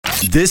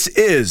This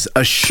is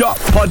a Shock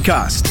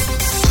podcast.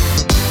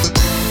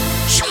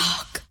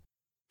 Shock.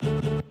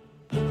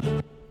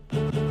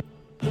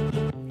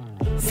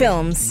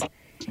 Films.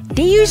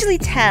 They usually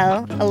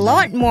tell a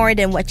lot more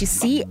than what you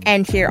see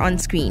and hear on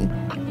screen.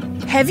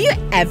 Have you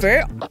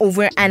ever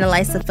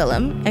overanalyzed a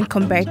film and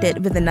compared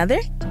it with another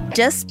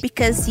just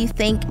because you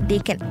think they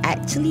can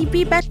actually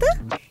be better?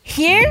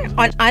 Here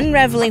on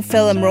Unraveling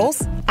Film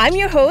Roles, I'm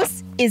your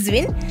host,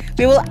 Izuin.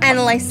 We will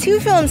analyze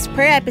 2 films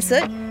per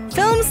episode,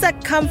 films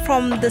that come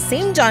from the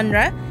same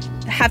genre,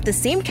 have the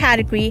same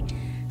category,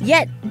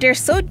 yet they're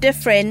so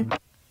different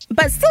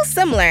but still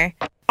similar.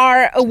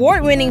 Are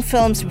award-winning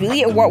films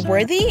really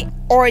award-worthy,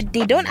 or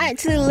they don't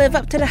actually live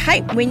up to the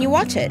hype when you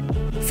watch it?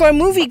 For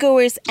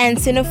moviegoers and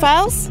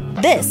cinephiles,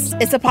 this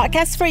is a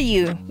podcast for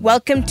you.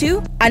 Welcome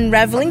to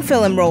Unraveling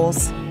Film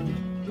Roles.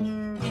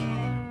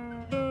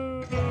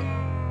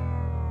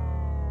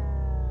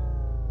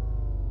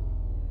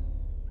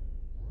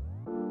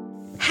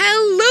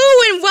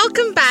 Hello and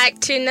welcome back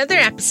to another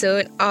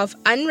episode of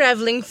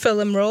Unraveling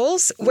Film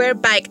Roles. We're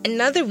back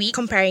another week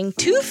comparing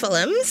 2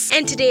 films,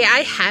 and today I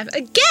have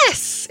a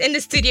guest in the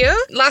studio.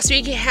 Last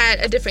week we had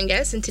a different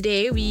guest, and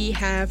today we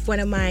have one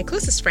of my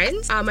closest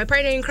friends, my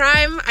partner in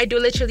crime. I do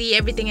literally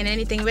everything and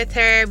anything with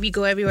her. We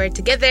go everywhere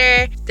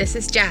together. This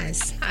is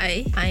Jazz.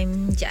 Hi,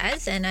 I'm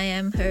Jazz, and I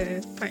am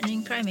her partner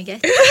in crime, I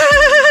guess.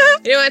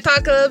 You want to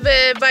talk a little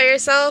bit about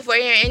yourself? What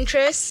are your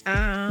interests?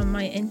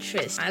 My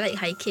interests, I like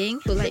hiking,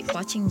 I like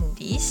watching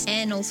movies,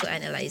 and also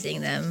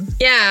analyzing them.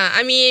 Yeah,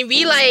 I mean,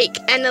 we like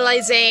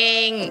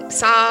analyzing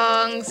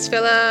songs,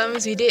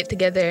 films. We do it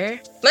together.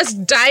 Let's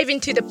dive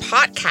into the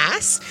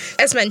podcast.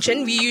 As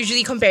mentioned, we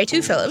usually compare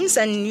 2 films,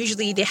 and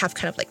usually they have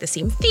kind of like the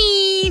same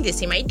theme, the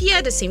same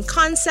idea, the same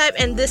concept.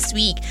 And this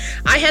week,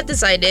 I have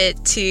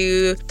decided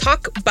to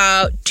talk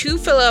about 2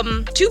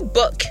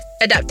 book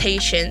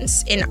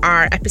adaptations in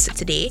our episode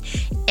today.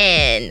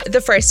 And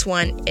the first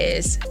one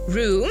is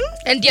Room,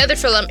 and the other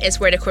film is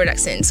Where the Crawdads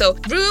Sing. So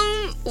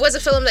Room was a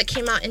film that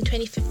came out in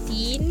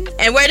 2015,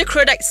 and Where the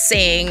Crawdads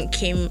Sing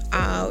came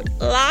out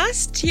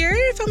last year,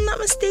 if I'm not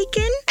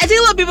mistaken. I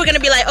think a lot of people are gonna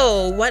be like,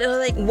 oh,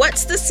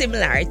 what's the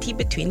similarity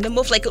between them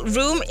both? Like,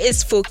 Room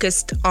is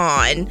focused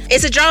on,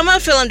 it's a drama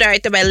film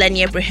directed by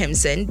Lenny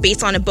Abrahamson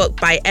based on a book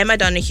by Emma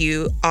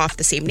Donoghue of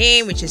the same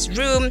name, which is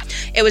Room.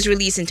 It was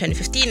released in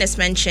 2015 as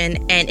mentioned,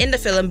 and in the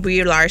film,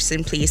 Brie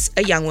Larson plays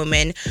a young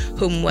woman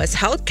whom was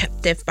held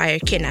captive by a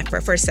kidnapper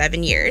for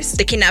 7 years.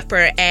 The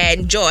kidnapper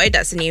and Joy,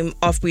 that's the name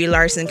of Brie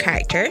Larson's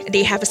character,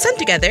 they have a son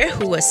together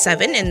who was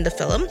 7 in the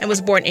film and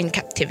was born in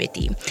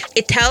captivity.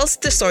 It tells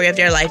the story of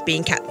their life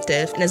being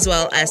captive, and as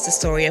well as the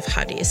story of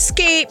how they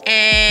escaped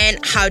and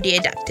how they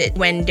adapted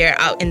when they're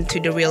out into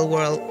the real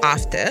world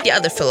after. The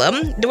other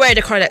film, The Where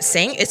the Crawdads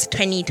Sing, is a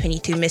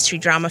 2022 mystery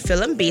drama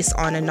film based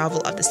on a novel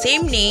of the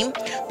same name,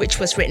 which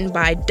was written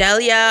by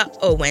Delia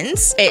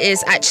Owens. It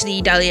is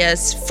actually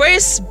Delia's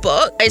first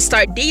book. It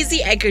starred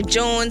Daisy Edgar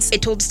Jones.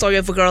 It told the story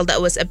of a girl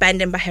that was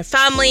abandoned by her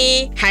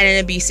family, had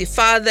an abusive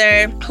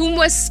father, whom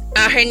was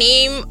her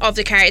name of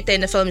the character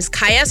in the film is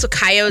Kaya. So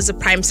Kaya was the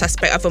prime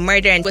suspect of a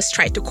murder and was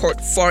tried to court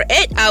for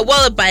it.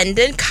 While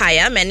abandoned,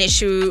 Kaya managed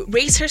to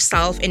raise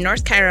herself in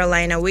North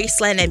Carolina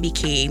wasteland and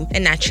became a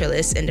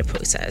naturalist in the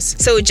process.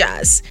 So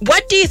Jazz,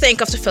 what do you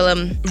think of the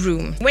film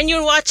Room? When you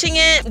were watching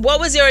it, what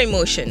was your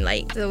emotion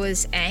like? There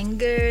was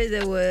anger,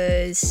 there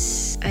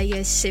was, I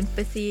guess,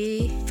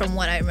 sympathy. From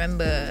what I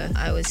remember,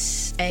 I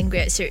was angry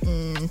at a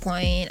certain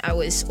point. I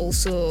was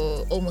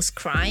also almost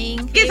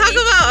crying. We can talk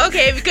about,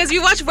 because we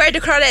watched Where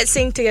the Crawdads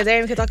Sing together,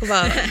 and we can talk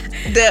about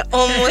the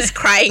almost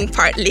crying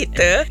part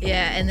later.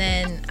 Yeah, and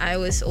then I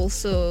was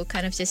also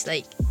kind of just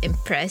like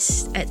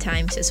impressed at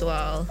times as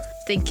well,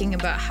 thinking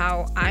about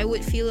how I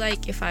would feel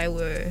like if I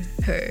were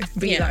her,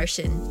 Brie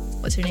Larson.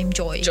 What's her name?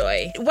 Joy.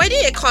 Why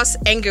did it cause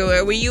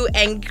anger? Were you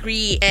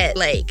angry at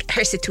like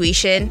her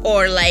situation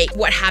or like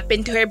what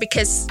happened to her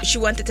because she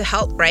wanted to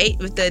help, right?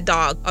 With the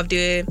dog of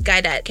the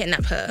guy that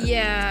kidnapped her.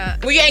 Yeah.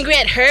 Were you angry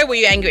at her? Were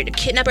you angry at the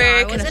kidnapper? No,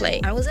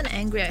 I wasn't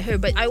angry at her,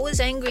 but I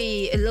was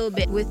angry a little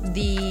bit with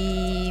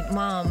the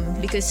mom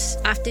because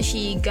after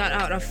she got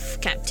out of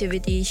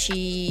captivity,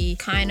 she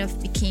kind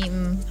of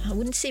became, I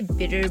wouldn't say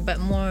bitter, but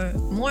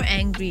more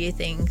angry, I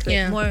think.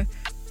 More,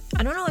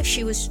 I don't know if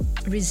she was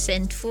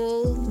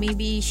resentful.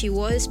 Maybe she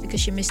was,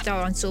 because she missed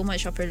out on so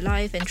much of her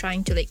life and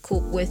trying to like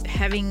cope with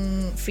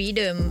having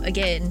freedom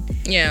again.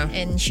 Yeah.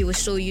 And she was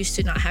so used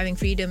to not having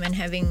freedom and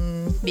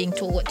being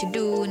told what to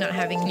do, not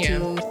having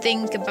to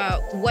think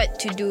about what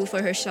to do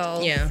for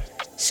herself. Yeah.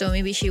 So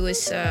maybe she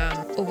was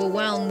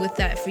overwhelmed with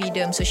that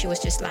freedom, so she was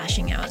just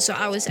lashing out. So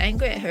I was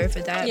angry at her for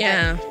that.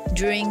 Yeah. But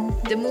during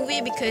the movie,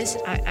 because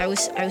I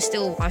was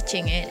still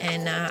watching it,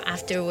 and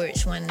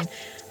afterwards when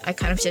I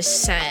kind of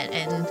just sat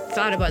and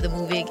thought about the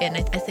movie again,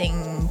 I think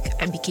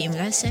I became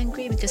less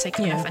angry because I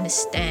kind of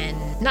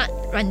not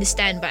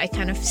understand, but I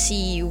kind of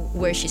see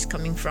where she's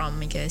coming from,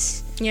 I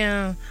guess.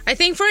 Yeah. I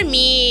think for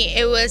me,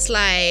 it was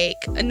like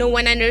no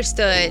one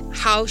understood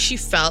how she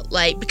felt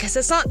like, because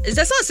that's not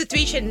a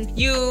situation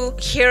you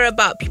hear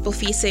about people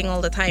facing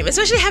all the time,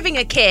 especially having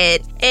a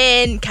kid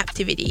in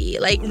captivity.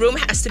 Like, Room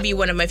has to be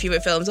one of my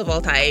favorite films of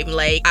all time.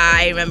 Like,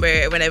 I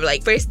remember when I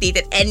like first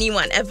dated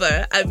anyone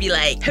ever, I'd be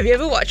like, have you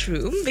ever watched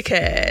Room?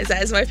 Because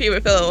that is my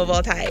favorite film of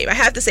all time. I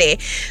have to say,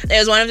 it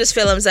was one of those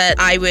films that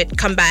I would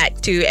come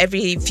back to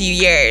every few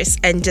years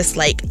and just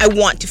like, I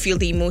want to feel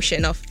the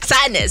emotion of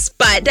sadness.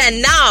 But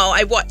then now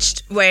I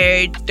watched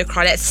Where the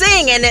Crawdads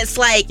Sing, and it's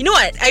like, you know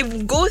what? I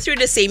go through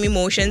the same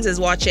emotions as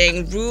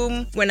watching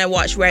Room when I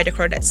watch Where the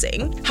Crawdads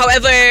Sing.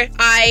 However,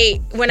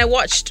 when I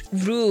watched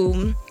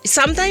Room,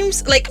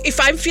 sometimes, like, if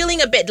I'm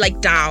feeling a bit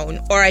like down,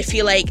 or I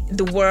feel like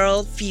the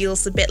world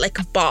feels a bit like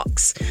a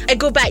box, I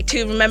go back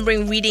to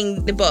remembering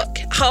reading the book,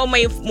 how my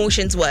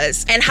emotions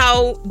was, and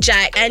how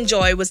Jack and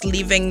Joy was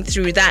living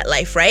through that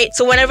life, right?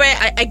 So whenever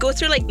I go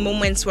through like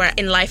moments where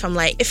in life I'm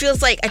like, it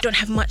feels like I don't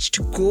have much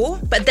to go,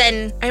 but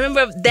then I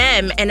remember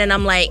them, and then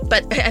I'm like,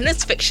 and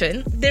it's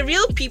fiction. The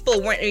real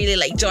people weren't really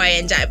like Joy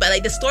and Jack, but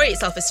like the story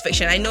itself is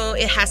fiction. I know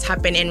it has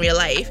happened in real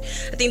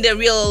life. I think the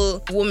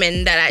real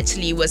woman that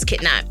actually was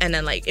kidnapped and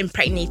then like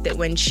impregnated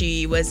when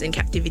she was in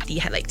captivity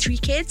had like 3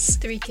 kids.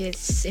 3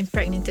 kids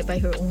impregnated by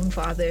her own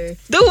father.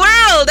 The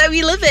world that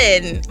we live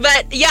in.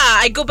 But yeah,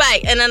 I go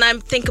back and then I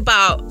think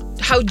about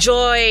how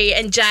Joy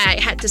and Jack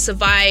had to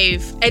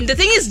survive. And the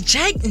thing is,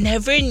 Jack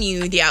never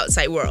knew the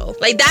outside world.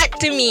 Like, that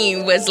to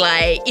me was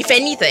like, if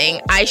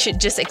anything, I should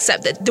just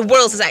accept that the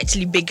world is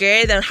actually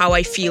bigger than how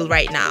I feel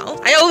right now.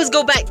 I always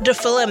go back to the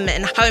film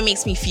and how it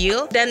makes me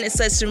feel. Then it's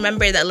just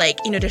remember that, like,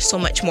 you know, there's so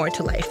much more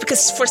to life.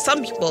 Because for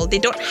some people, they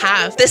don't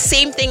have the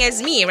same thing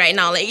as me right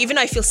now. Like, even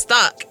though I feel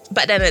stuck,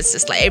 but then it's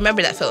just like, I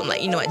remember that film,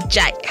 like, you know what,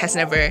 Jack has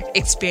never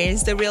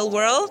experienced the real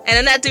world. And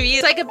then that to me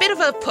is like a bit of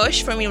a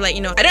push for me, like,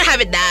 you know, I don't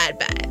have it that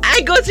bad. I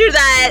go through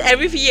that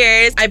every few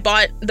years. I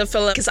bought the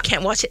film because I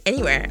can't watch it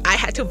anywhere. I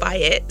had to buy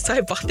it, so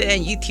I bought it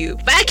on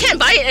YouTube. But I can't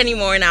buy it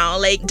anymore now.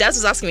 Like, Jazz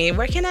was asking me,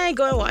 where can I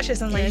go and watch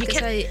this? I'm like, you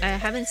can't. I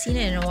haven't seen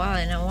it in a while,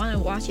 and I want to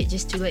watch it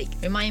just to like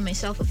remind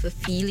myself of the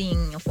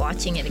feeling of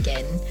watching it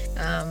again.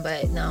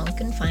 But no, I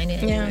couldn't find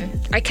it anywhere. Yeah,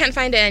 I can't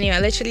find it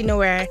anywhere. Literally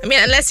nowhere. I mean,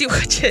 unless you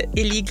watch it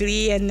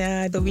illegally, and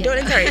though we don't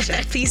encourage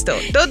that. Please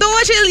don't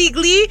watch it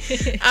illegally.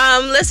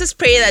 Let's just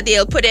pray that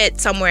they'll put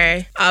it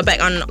somewhere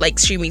back on like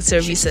streaming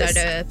services. Start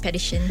a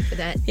petition for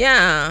that.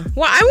 Yeah.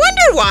 Well, I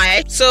wonder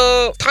why.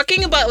 So,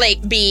 talking about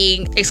like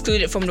being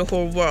excluded from the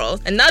whole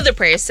world, another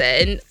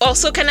person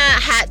also kind of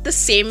had the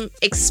same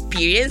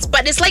experience,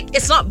 but it's like,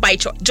 it's not by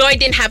choice. Joy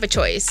didn't have a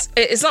choice.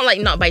 It's not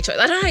like not by choice.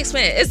 I don't know how to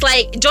explain it. It's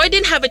like Joy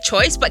didn't have a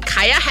choice, but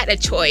Kaya had a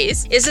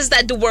choice. It's just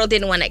that the world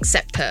didn't want to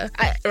accept her.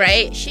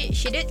 Right? She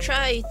did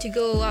try to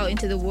go out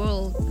into the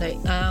world, like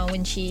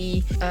when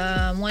she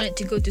wanted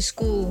to go to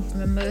school.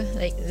 Remember,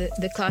 like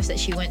the class that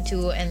she went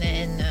to, and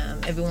then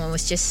everyone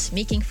was just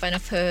making fun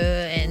of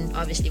her and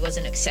obviously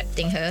wasn't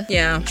accepting her.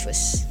 Yeah. Which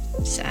was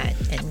sad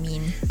and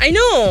mean. I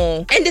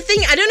know. And the thing,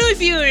 I don't know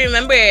if you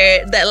remember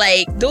that,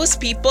 like, those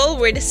people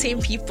were the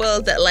same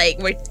people that like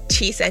were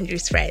Chase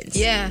Andrews' friends.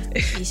 Yeah,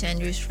 Chase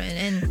Andrews' friend.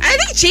 And I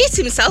think Chase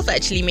himself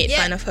actually made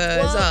fun of her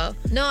as well.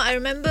 No, I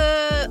remember,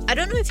 I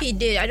don't know if he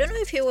did. I don't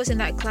know if he was in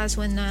that class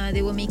when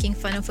they were making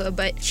fun of her,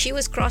 but she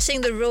was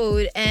crossing the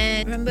road,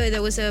 and remember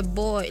there was a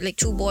boy, like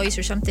 2 boys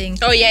or something.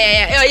 Oh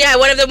yeah. Oh yeah,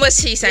 one of them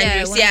was Chase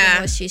Andrews. One of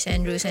them was Chase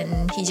Andrews,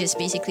 and he just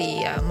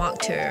basically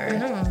mocked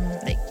her,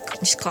 like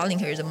just calling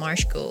her the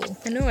Marsh Girl.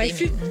 I know. I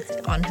feel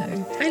on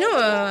her. I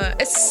know.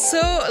 It's so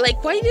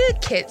like, why do the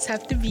kids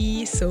have to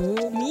be so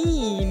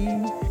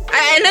mean?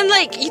 And then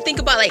like you think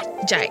about like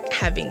Jack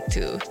having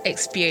to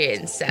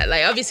experience that.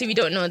 Like obviously we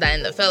don't know that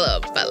in the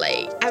film, but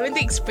like having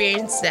to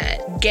experience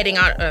that, getting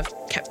out of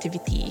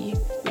captivity,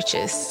 which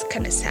is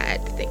kind of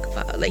sad to think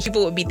about. Like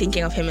people would be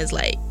thinking of him as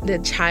like the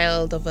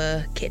child of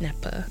a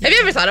kidnapper. Have you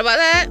ever thought about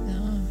that?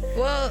 No.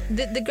 Well,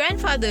 the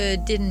grandfather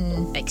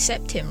didn't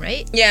accept him,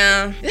 right?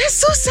 Yeah. That's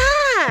so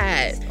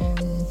sad. His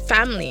own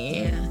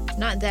family. Yeah.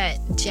 Not that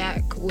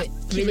Jack would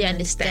really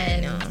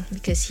understand,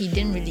 because he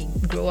didn't really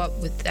grow up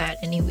with that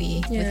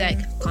anyway, with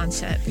that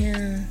concept.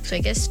 Yeah. So I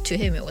guess to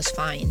him it was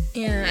fine.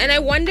 Yeah. And I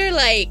wonder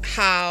like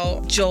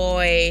how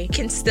Joy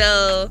can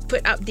still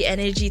put up the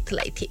energy to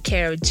like take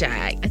care of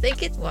Jack. I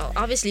think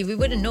obviously we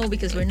wouldn't know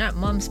because we're not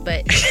moms,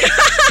 but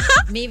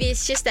maybe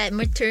it's just that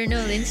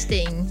maternal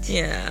instinct.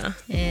 Yeah.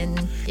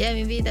 And yeah,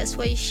 maybe that's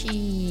why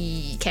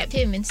she kept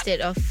him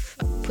instead of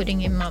putting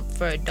him up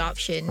for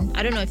adoption.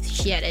 I don't know if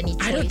she had any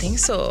choice. I don't think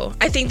so.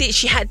 I think that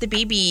she had the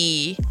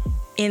baby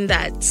in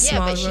that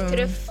small room. Yeah, but she could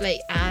have like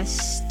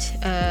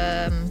asked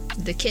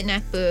the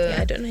kidnapper.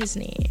 Yeah, I don't know his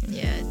name.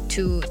 Yeah,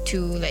 to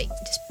like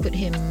just put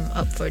him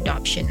up for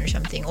adoption or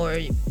something, or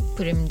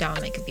put him down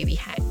like a baby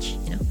hatch,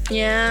 you know?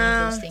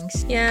 Yeah. Those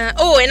things. Yeah.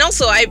 Oh, and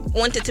also I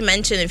wanted to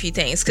mention a few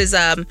things because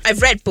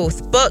I've read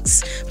both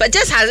books, but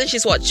Jess hasn't.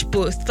 She's watched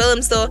both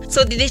films though.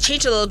 So they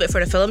changed a little bit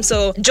for the film.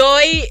 So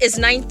Joy is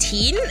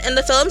 19 in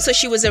the film, so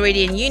she was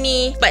already in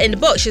uni. But in the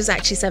book, she was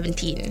actually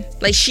 17.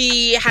 Like,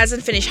 she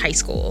hasn't finished high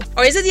school.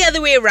 Or is it the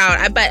other way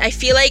around? But I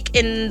feel like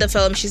in the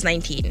film, she's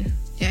 19.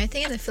 Yeah, I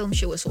think in the film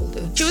she was older.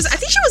 I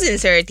think she was in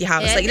sorority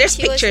house. Yeah, like, there's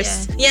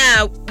pictures.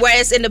 Yeah,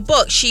 whereas in the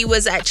book, she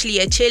was actually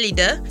a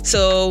cheerleader.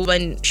 So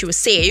when she was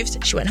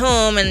saved, she went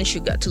home and she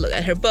got to look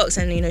at her books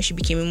and, you know, she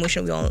became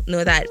emotional. We all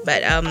know that.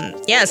 But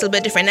yeah, it's a little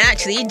bit different. And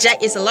actually,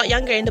 Jack is a lot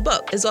younger in the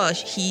book as well.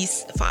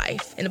 He's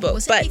 5 in the book.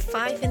 Wasn't he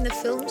 5 in the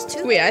films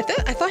too? Wait, I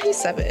thought he's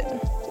 7.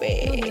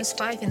 Wait. No, he was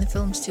 5 in the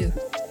films too.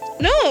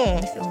 No.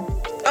 In the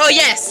film. Oh,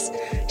 yes.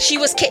 She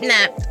was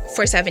kidnapped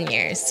for 7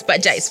 years,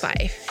 but Jack is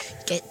 5.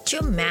 Get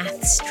your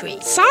math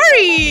straight.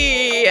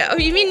 Sorry. Oh,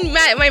 you mean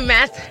my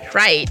math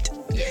right?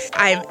 Yes.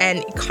 I'm an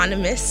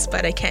economist,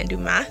 but I can't do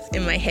math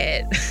in my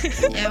head.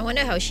 Yeah, I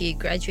wonder how she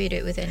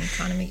graduated with an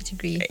economic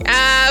degree.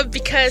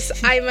 Because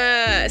I'm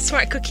a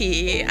smart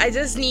cookie. I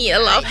just need a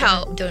lot of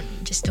help. Don't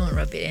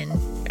rub it in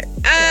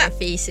our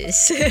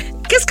faces.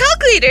 Because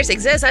calculators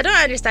exist. I don't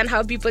understand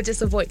how people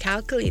just avoid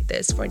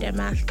calculators for their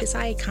math. Because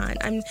I can't.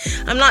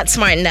 I'm not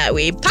smart in that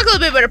way. Talk a little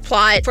bit about the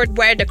plot for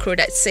Where the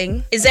Crawdads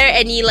Sing. Is there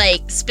any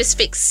like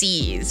specific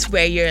scenes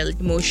where you're like,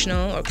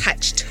 emotional or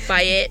touched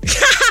by it?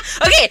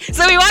 Okay,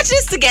 so we watched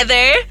this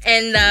together,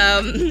 and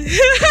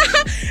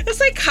it's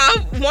like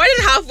more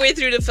than halfway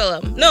through the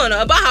film. No,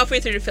 about halfway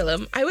through the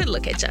film. I would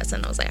look at Jess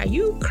and I was like, "Are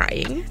you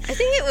crying?" I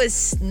think it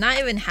was not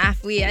even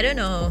halfway. I don't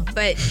know,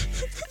 but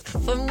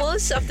for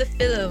most of the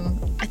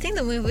film, I think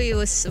the movie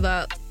was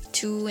about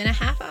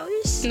 2.5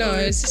 hours. No,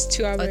 it was just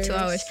 2 hours. Or 2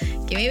 hours.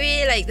 Okay,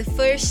 maybe like the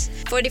first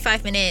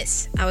 45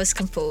 minutes, I was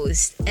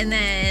composed, and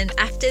then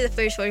after the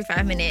first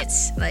 45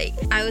 minutes, like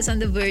I was on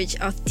the verge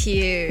of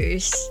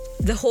tears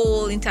the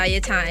whole entire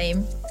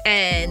time,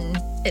 and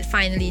it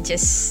finally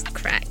just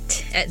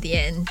cracked at the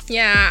end.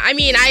 Yeah, I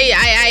mean,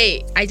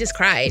 I just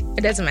cried.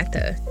 It doesn't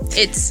matter.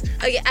 It's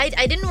okay.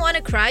 I didn't want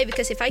to cry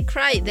because if I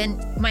cried, then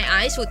my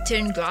eyes would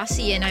turn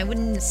glossy and I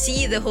wouldn't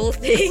see the whole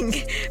thing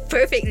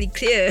perfectly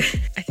clear.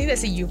 I think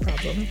that's a you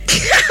problem.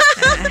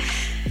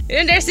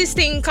 And there's this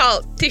thing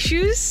called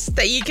tissues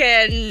that you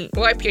can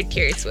wipe your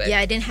tears with. Yeah,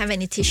 I didn't have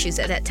any tissues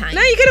at that time.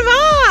 No, you could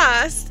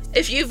have asked.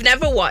 If you've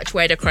never watched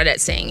Where the Crawdads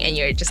Sing and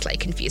you're just like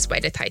confused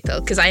by the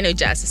title, because I know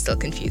Jazz is still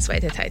confused by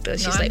the title.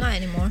 She's I'm not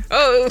anymore.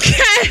 Oh,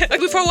 okay. Like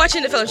before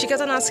watching the film, she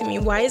kept on asking me,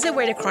 why is it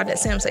Where the Crawdads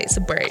Sing? I was like, it's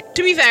a bird.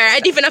 To be fair,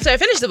 even after I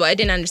finished the book, I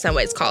didn't understand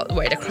why it's called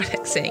Where the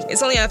Crawdads Sing.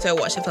 It's only after I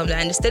watched the film that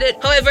I understood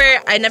it. However,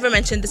 I never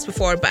mentioned this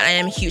before, but I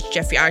am a huge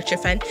Jeffrey Archer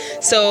fan.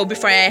 So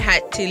before I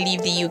had to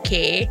leave the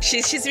UK,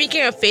 she's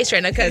making a face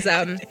right now because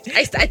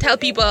I tell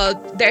people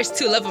there's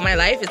 2 love of my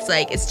life.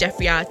 It's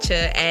Jeffrey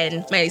Archer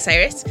and Miley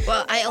Cyrus.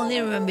 Well, I only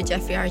remember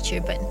Jeffrey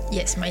Archer, but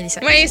yes, Miley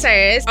Cyrus. Miley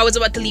Cyrus. I was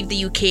about to leave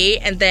the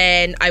UK and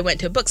then I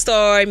went to a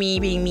bookstore, me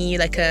being me,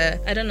 like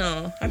I don't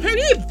know. I'm not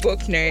really a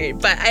book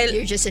nerd, but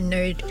You're just a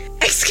nerd.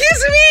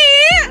 Excuse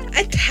me!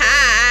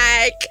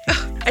 Attack!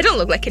 I don't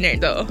look like a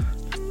nerd though.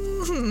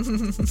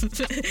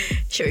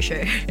 Sure.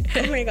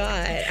 Oh my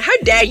god. How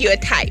dare you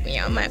attack me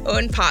on my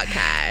own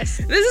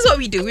podcast? This is what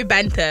we do. We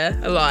banter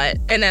a lot.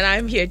 And then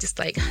I'm here just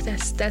like,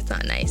 that's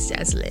not nice,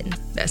 Jazlynn.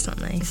 That's not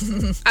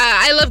nice.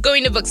 I love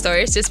going to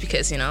bookstores just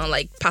because, you know,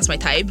 like pass my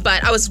time.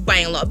 But I was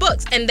buying a lot of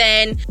books. And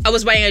then I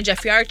was buying a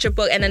Jeffrey Archer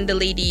book. And then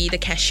the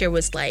cashier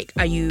was like,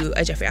 are you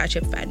a Jeffrey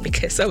Archer fan?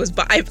 Because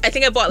I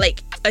think I bought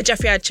like a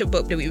Jeffrey Archer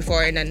book the week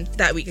before and then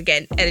that week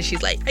again. And then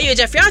she's like, are you a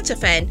Jeffrey Archer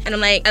fan? And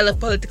I'm like, I love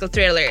political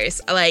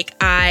thrillers. Like,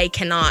 I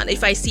cannot.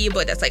 If I see a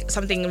book that's like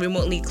something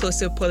remotely close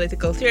to a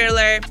political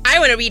thriller, I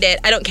want to read it.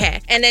 I don't care.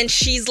 And then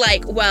she's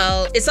like,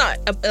 well, it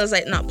was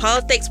like not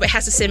politics, but it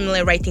has a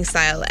similar writing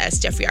style as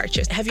Jeffrey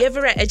Archer. Have you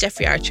ever read a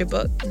Jeffrey Archer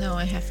book? No,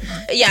 I have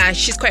not. Yeah,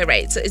 she's quite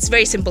right. So it's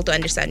very simple to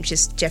understand,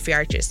 just Jeffrey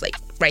Archer's like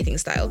writing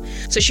style.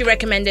 So she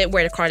recommended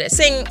Where the Crawdads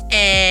Sing,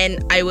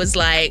 and I was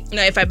like, you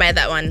know, if I buy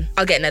that one,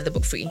 I'll get another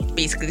book free.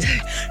 Basically,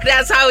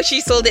 that's how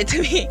she sold it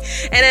to me.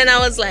 And then I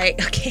was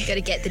like, okay,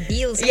 gotta get the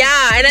deals.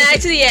 Yeah, and then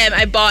actually,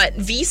 I bought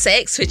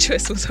V6, which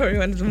was probably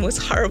one of the most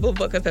horrible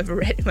book I've ever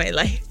read in my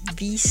life.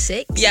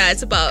 V6? Yeah,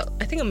 it's about,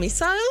 I think, a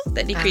missile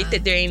that they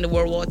created during the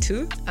World War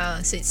II.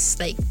 So it's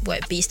like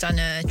what, based on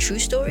a true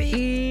story?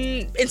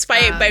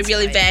 Inspired by real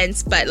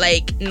events, but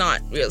like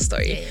not real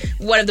story. Yeah.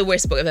 One of the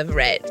worst book I've ever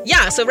read.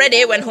 Yeah, so read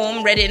it, went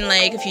home, read it in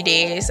like a few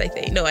days. I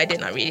think no, I did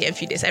not read it in a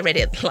few days. I read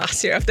it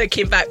last year after I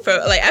came back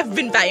I've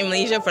been back in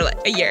Malaysia for like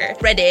a year.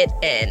 Read it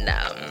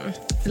and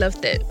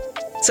loved it.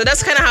 So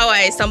that's kind of how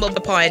I stumbled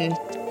upon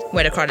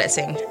Where the Crawdads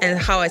Sing. And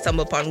how I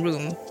stumbled upon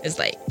Room is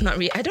like, not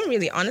really, I don't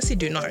really, honestly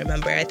do not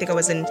remember. I think I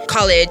was in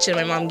college and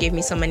my mom gave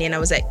me some money and I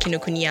was at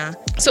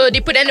Kinokuniya. So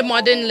they put in the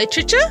modern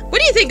literature. What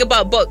do you think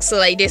about books? So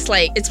like this,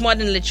 like, it's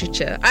modern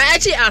literature. I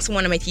actually asked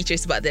one of my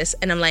teachers about this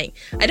and I'm like,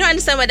 I don't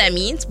understand what that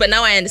means, but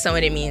now I understand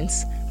what it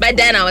means. But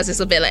then I was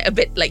just a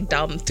bit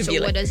dumb to be like.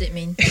 So what does it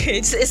mean?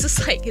 it's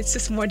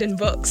just modern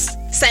books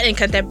set in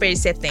contemporary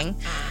setting.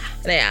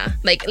 Yeah,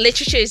 like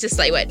literature is just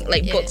like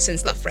books and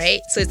stuff,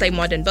 right? So it's like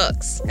modern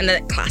books, and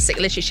then classic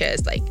literature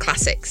is like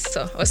classics.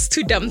 So I was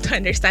too dumb to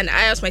understand.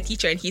 I asked my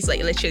teacher, and he's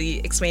like literally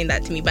explained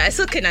that to me, but I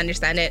still couldn't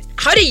understand it.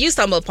 How did you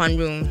stumble upon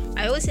Room?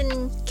 I was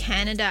in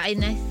Canada,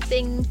 and I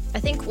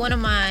think one of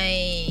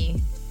my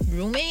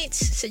roommates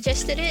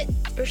suggested it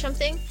or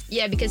something.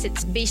 Yeah, because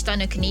it's based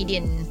on a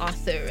Canadian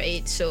author,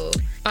 right? So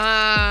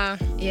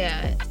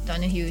yeah,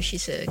 Donahue,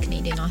 she's a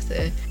Canadian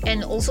author,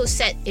 and also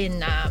set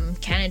in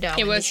Canada.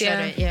 It was,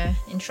 yeah,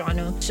 in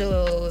Toronto.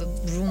 So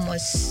Room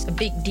was a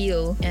big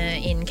deal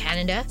in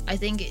Canada. I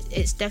think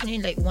it's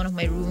definitely like one of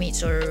my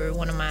roommates or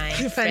one of my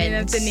friends. Funny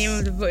enough, the name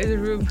of the book is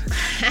Room.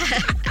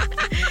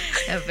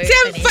 See,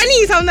 I'm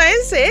funny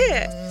sometimes.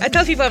 I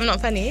tell people I'm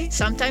not funny.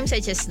 Sometimes I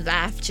just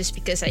laugh just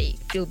because I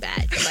feel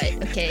bad.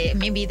 But okay,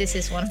 maybe this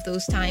is one of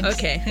those times.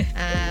 Okay.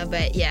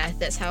 But yeah,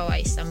 that's how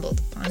I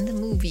stumbled upon the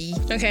movie.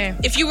 Okay.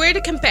 If you were to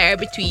compare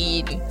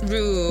between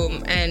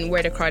Room and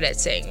Where the Crawdads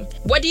Sing,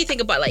 what do you think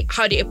about like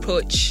how they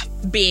approach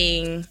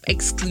being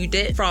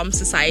excluded from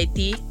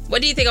society?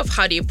 What do you think of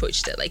how they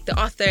approached it? Like the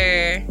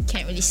author?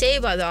 Can't really say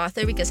about the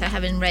author because I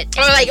haven't read.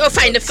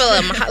 Find the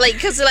film.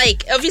 Because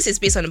obviously it's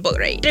based on a book,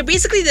 right? They're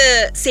basically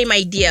the same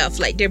idea of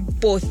like they're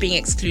both being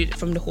excluded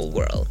from the whole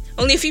world.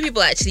 Only a few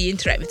people actually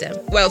interact with them.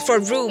 Well, for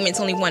Room, it's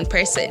only one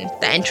person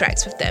that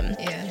interacts with them.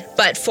 Yeah.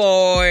 But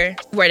for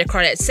Where the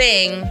Crawdads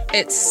Sing,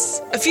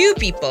 it's a few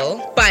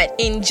people. But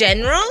in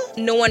general,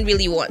 no one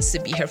really wants to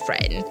be her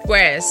friend.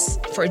 Whereas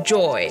for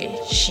Joy,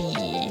 she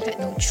had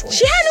no choice.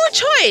 She had no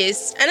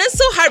choice. And it's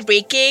so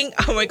heartbreaking.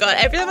 Oh my god,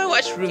 every time I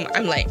watch Room,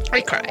 I'm like,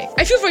 I cry.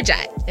 I feel for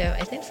Jad. Yeah,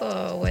 I think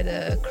for Where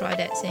the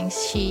Crawdads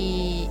Sings,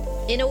 she,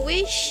 in a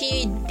way,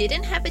 she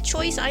didn't have a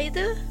choice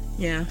either.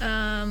 Yeah.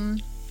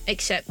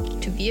 Except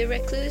to be a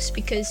recluse,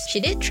 because she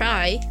did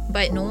try,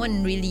 but no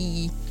one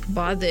really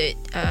bothered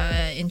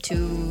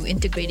into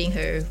integrating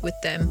her with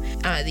them.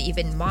 They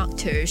even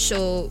mocked her.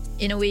 So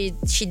in a way,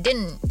 she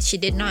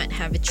did not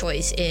have a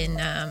choice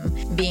in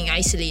being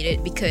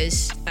isolated,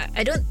 because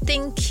I don't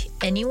think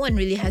anyone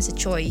really has a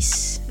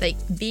choice. Like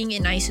being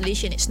in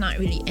isolation, it's not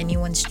really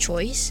anyone's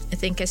choice. I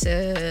think as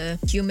a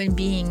human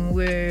being,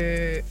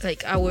 we're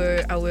like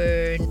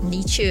our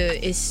nature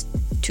is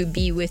to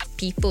be with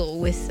people,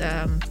 with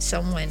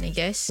someone, I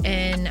guess.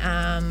 And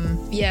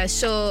yeah,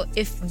 so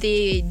if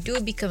they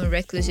do become a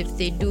recluse, if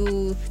they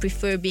do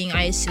prefer being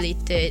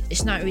isolated,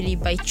 it's not really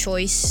by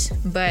choice,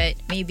 but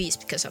maybe it's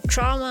because of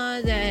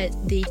trauma that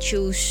they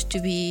chose to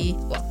be,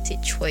 well, say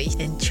choice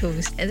and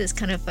chose, and that's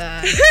kind of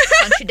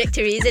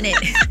contradictory, isn't it?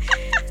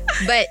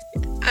 But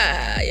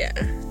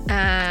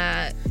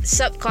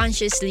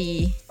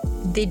subconsciously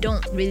they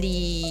don't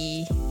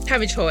really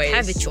have a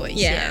choice.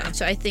 Yeah.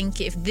 So I think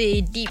if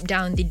they deep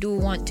down they do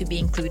want to be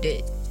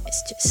included,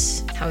 it's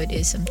just how it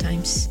is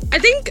sometimes. I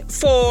think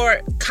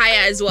for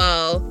Kaya as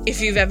well,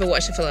 if you've ever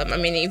watched the film, I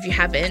mean, if you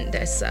haven't,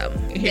 there's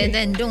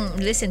then don't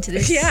listen to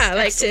this. Yeah,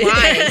 like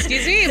why?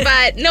 Excuse me,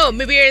 but no,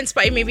 maybe you're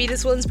inspired. Maybe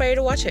this will inspire you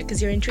to watch it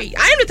because you're intrigued.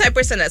 I'm the type of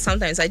person that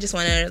sometimes I just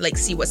want to like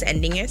see what the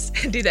ending is.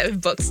 I do that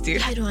with books too.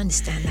 I don't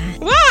understand that.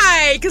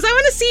 Why? Because I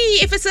want to see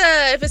if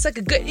it's like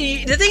a good.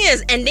 The thing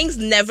is, endings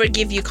never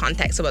give you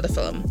context about the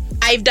film.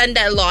 I've done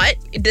that a lot.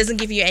 It doesn't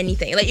give you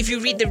anything. Like if you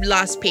read the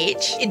last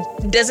page,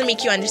 it doesn't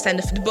make you understand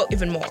the book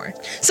even more.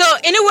 So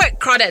in a word,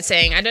 Crawdads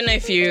Sing, I don't know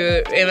if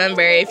you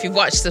remember, if you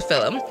watched the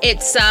film,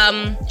 it's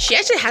she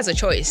actually has a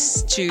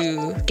choice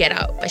to get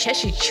out, but she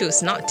actually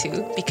chose not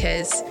to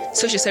because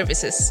social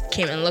services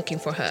came in looking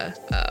for her.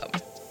 But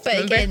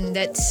remember? Again,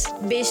 that's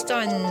based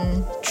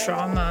on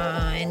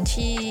trauma, and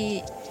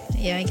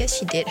yeah, I guess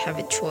she did have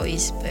a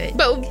choice, but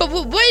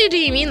what do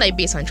you mean, like,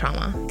 based on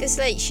trauma? Because,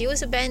 like, she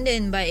was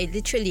abandoned by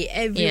literally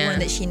everyone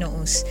that she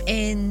knows.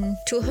 And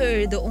to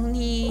her, the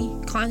only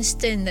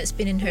constant that's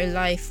been in her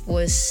life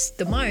was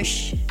the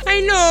marsh.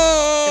 I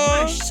know.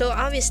 The marsh. So,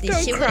 obviously,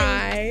 she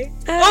cry.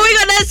 Oh my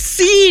god, that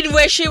scene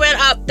where she went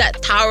up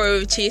that tower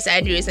with Chase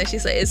Andrews and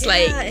she's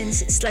like, and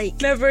it's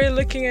like never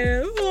looking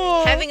at him.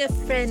 Oh. Having a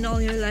friend all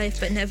your life,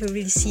 but never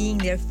really seeing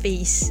their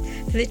face.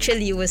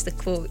 Literally was the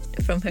quote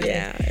from her.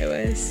 Yeah, it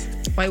was.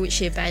 Why would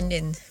she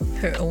abandon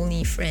her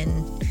only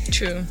friend?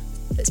 True.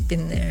 That's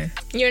been there.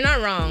 You're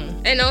not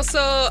wrong. And also,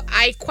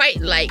 I quite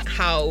like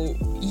how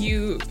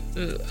you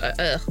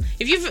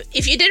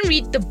if you didn't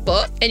read the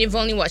book and you've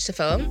only watched the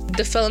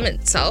film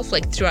itself,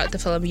 like throughout the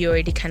film, you're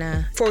already kind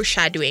of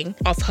foreshadowing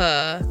of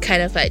her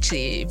kind of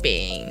actually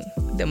being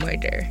the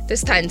murder.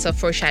 There's tons of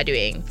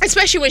foreshadowing,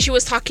 especially when she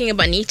was talking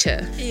about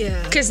nature.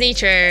 Yeah. Because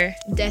nature,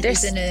 Death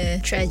isn't a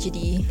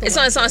tragedy. It's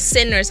not a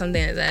sin or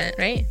something like that,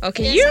 right?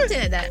 Okay, Yeah, something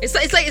like that.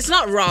 It's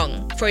not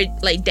wrong for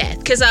like death.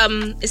 Because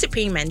is it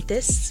praying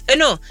mantis?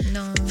 No.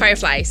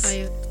 Fireflies.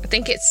 I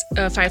think it's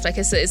firefly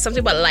because it's something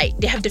about light.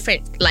 They have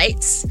different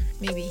lights.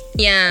 Maybe.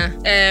 Yeah.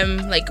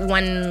 Like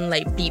one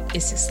like beep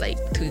is just like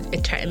to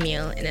attract a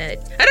meal, and I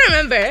don't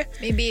remember.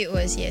 Maybe it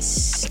was,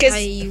 yes. 'Cause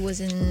I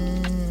wasn't.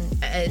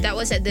 That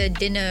was at the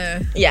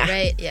dinner. Yeah.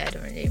 Right. Yeah, I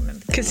don't really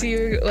remember. Because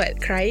you were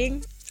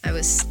crying. I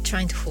was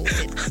trying to hold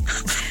it.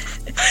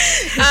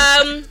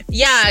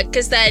 Yeah,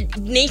 because that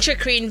nature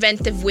create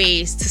inventive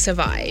ways to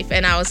survive,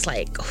 and I was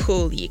like,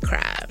 holy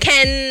crap,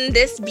 can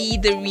this be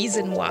the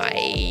reason why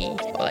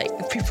like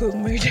people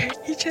murder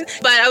each other?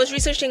 But I was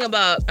researching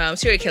about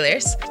serial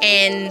killers,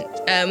 and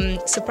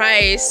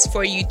surprise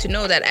for you to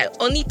know that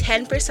only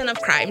 10% of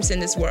crimes in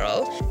this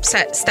world,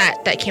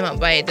 stat that came out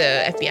by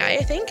the FBI,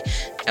 I think,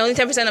 only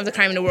 10% of the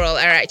crime in the world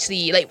are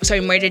actually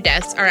murder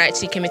deaths are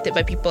actually committed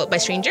by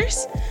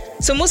strangers.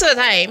 So most of the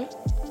time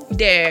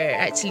they're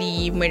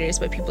actually murders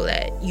by people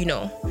that you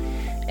know.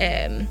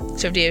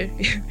 So if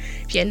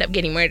you end up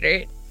getting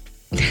murdered,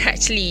 they're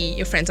actually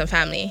your friends and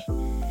family,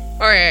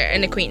 or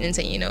an acquaintance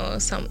that you know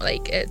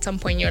at some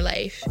point in your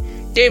life.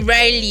 They're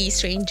rarely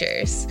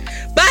strangers,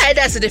 but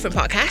that's a different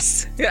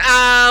podcast.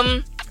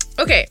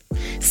 Okay,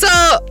 so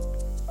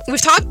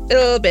we've talked a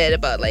little bit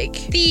about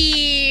like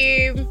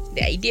the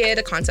idea,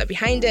 the concept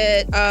behind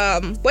it.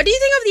 What do you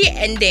think of the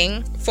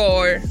ending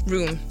for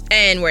Room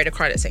and Where the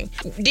Crawdads Sing?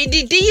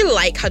 Did you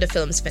like how the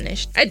film's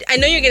finished? I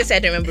know you're gonna say I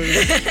don't remember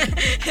Room.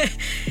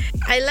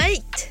 I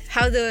liked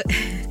how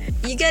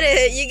you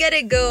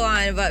gotta go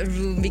on about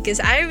Room because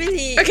I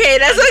really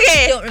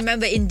don't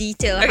remember in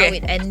detail how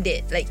it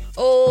ended. Like,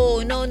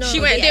 oh no,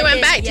 they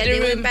went back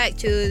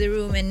to the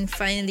room and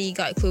finally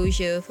got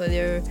closure for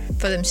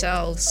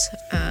themselves.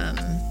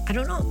 I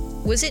don't know.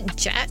 Was it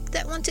Jack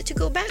that wanted to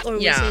go back, or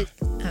was it?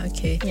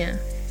 Okay. Yeah.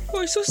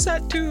 Oh, it's so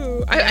sad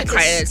too. I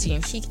cried at that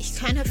scene. He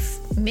kind of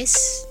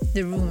missed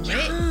the room,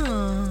 right?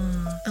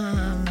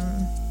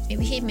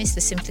 Maybe he missed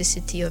the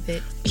simplicity of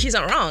it. He's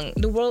not wrong.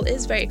 The world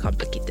is very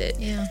complicated.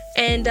 Yeah.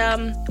 And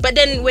but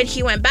then when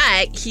he went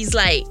back, he's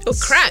like, oh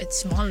crap, it's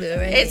smaller,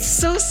 right? It's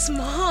so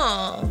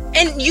small.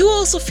 And you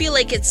also feel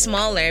like it's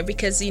smaller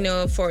because, you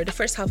know, for the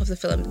first half of the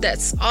film,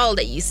 that's all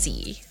that you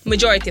see.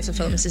 Majority of the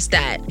film is just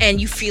that.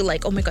 And you feel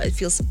like, oh my god, it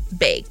feels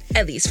big,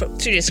 at least through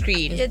the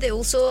screen. Yeah, they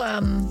also,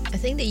 I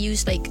think they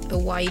used like a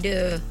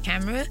wider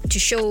camera to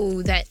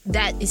show that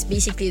is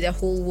basically the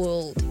whole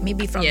world.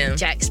 Maybe from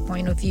Jack's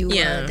point of view,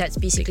 that's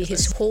basically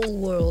his whole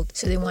world.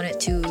 So they wanted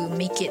to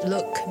make it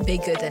look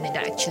bigger than it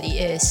actually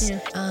is. Yeah.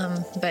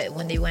 But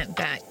when they went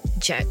back,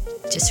 Jack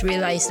just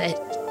realized that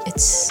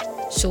it's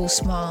so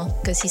small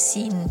because he's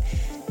seen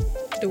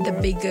the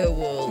bigger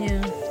world.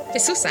 Yeah.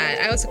 It's so sad.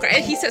 I also cried.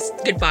 And he says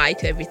goodbye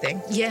to everything.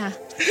 Yeah.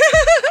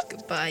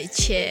 Goodbye,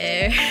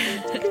 chair.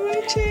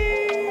 Goodbye,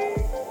 chair.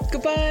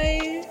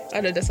 Goodbye. I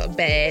don't know, that's not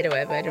bed or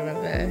whatever. I don't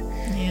remember.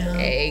 Yeah.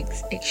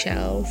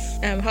 Eggshells.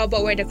 How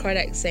about Where the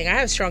Crawdads Sing? I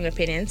have strong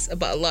opinions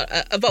about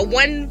about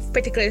one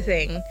particular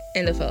thing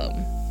in the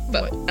film.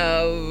 But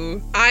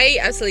I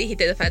absolutely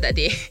hated the fact that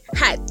they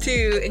had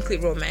to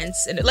include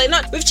romance in it. Like,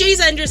 not with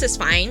Chase Andrews is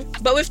fine,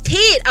 but with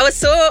Tate, I was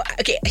so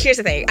okay. Here's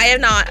the thing: I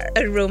am not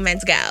a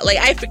romance gal. Like,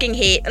 I freaking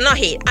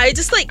I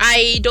just like,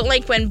 I don't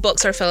like when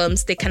books or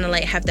films they kind of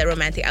like have that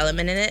romantic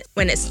element in it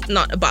when it's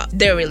not about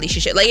their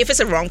relationship. Like, if it's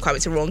a rom-com,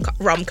 it's a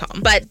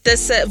rom-com. But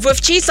this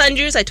with Chase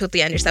Andrews, I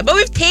totally understand. But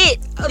with Tate,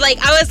 like,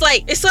 I was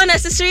like, it's so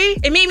unnecessary.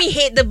 It made me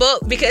hate the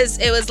book because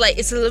it was like,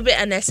 it's a little bit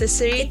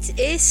unnecessary.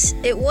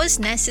 It was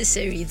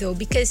necessary though,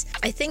 because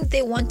I think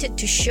they wanted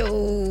to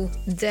show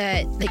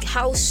that, like,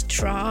 how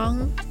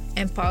strong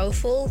and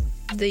powerful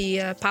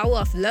the power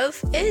of love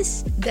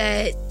is,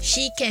 that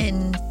she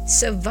can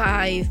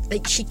survive.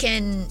 Like,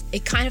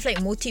 it kind of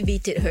like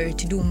motivated her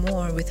to do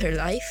more with her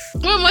life.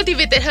 What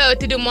motivated her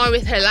to do more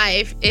with her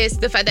life is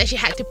the fact that she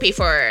had to pay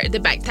for the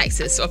back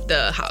taxes of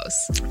the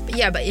house.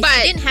 Yeah, but if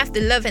she didn't have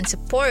the love and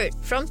support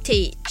from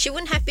Tate, she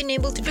wouldn't have been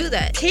able to do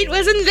that. Tate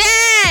wasn't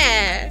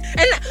there.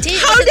 And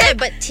Tate wasn't there,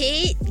 but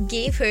Tate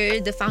gave her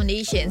the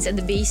foundations and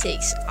the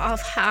basics of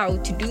how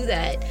to do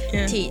that.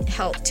 Yeah. Tate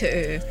helped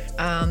her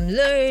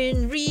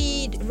learn,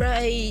 read,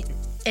 write,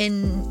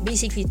 and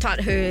basically taught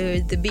her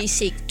the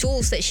basic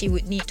tools that she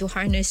would need to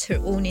harness her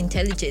own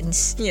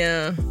intelligence.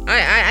 Yeah.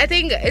 I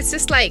think it's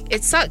just like,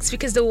 it sucks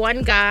because the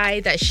one guy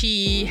that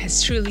she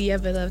has truly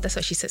ever loved, that's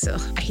what she says.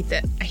 Oh, I hate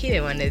that. I hate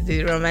it when they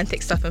do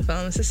romantic stuff in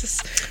films. It's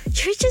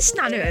just, you're just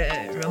not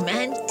a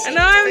romantic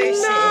No,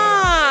 I'm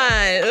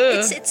not.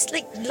 Ugh. It's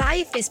like,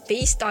 life is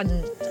based on,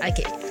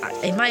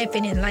 in my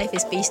opinion, life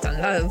is based on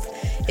love.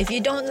 If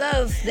you don't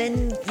love,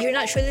 then you're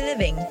not truly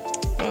living.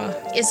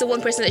 is the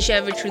one person that she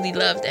ever truly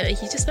loved, and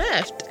he just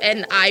left.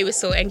 And I was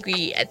so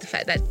angry at the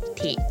fact that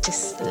Tate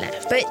just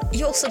left. But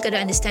you also got to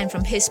understand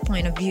from his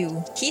point of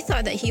view. He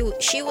thought that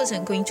she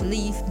wasn't going to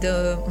leave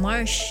the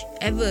marsh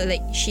ever.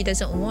 Like, she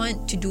doesn't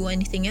want to do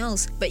anything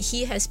else. But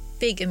he has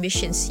big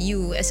ambitions.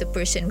 You, as a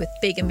person with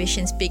big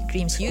ambitions, big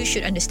dreams, you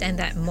should understand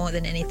that more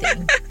than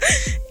anything.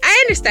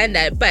 I understand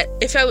that, but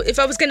if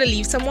I was gonna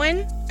leave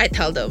someone, I'd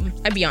tell them.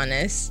 I'd be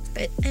honest.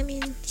 But I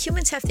mean,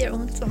 humans have their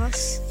own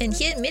flaws, and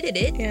he admitted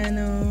it. Yeah,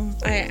 no.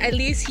 At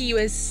least he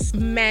was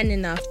man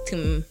enough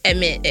to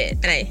admit it,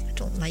 and I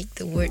don't like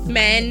the word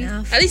man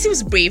enough. At least he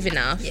was brave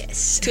enough,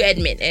 yes, to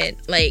admit it,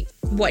 like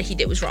what he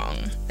did was wrong,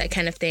 that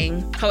kind of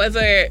thing.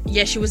 However,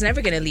 yeah, she was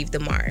never gonna leave the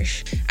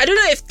marsh. I don't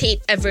know if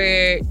Tate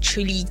ever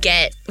truly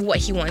get what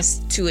he wants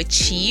to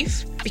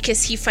achieve,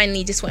 because he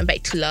finally just went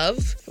back to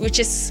love, which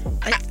is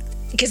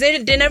because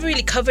they never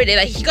really covered it.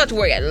 Like, he got to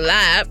work at a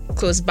lab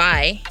close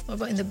by. What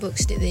about in the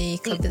books? Did they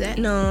cover that?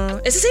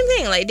 No, it's the same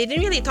thing. Like, they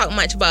didn't really talk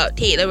much about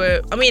Tate.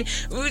 To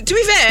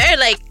be fair,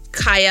 like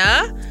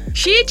Kaya,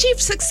 she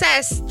achieved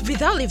success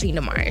without leaving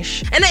the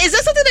marsh. And is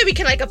that something that we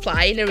can like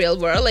apply in the real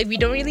world? Like, we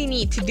don't really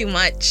need to do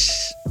much.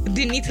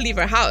 We need to leave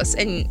our house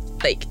and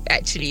like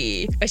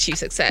actually achieve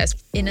success.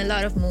 In a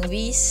lot of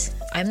movies,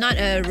 I'm not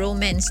a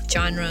romance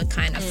genre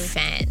kind of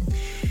fan,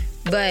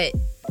 but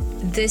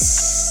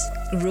this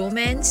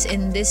romance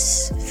in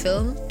this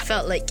film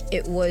felt like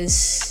it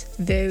was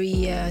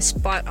very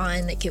spot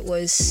on. Like, it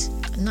was,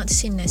 not to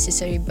say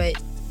necessary, but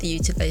they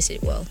utilized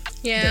it well.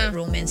 Yeah. The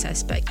romance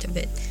aspect of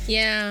it.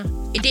 Yeah.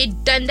 They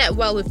done that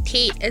well with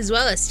Tate as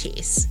well as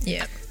Chase.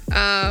 Yeah.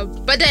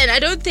 But then I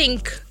don't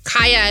think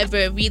Kaya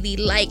ever really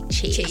liked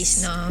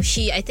Chase. No,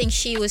 I think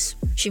she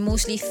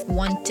mostly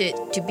wanted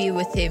to be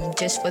with him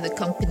just for the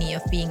company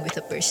of being with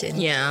a person.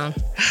 Yeah.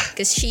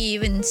 Because she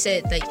even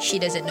said like she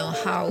doesn't know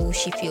how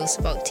she feels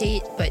about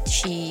Tate, but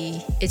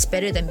it's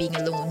better than being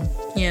alone.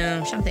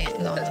 Yeah. Something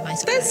along the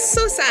lines of that. That's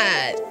so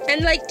sad.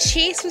 And like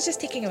Chase was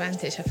just taking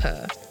advantage of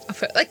her.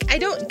 Like, I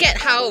don't get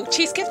how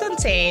Chase kept on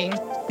saying,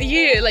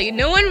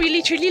 no one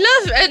really truly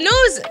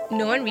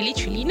no one really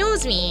truly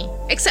knows me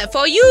except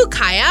for you,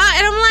 Kaya.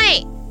 And I'm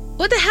like,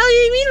 what the hell do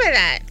you mean by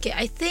that? Okay,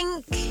 I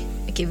think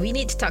we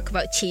need to talk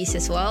about Chase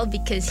as well,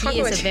 because he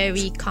is a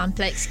very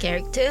complex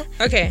character.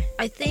 Okay.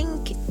 I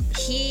think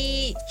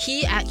he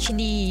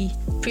actually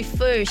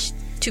prefers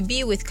to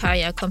be with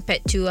Kaya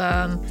compared to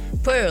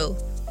Pearl,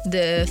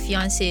 the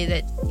fiance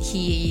that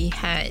he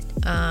had,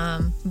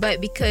 but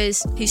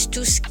because he's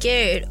too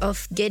scared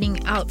of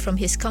getting out from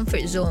his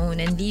comfort zone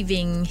and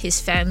leaving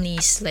his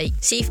family's like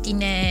safety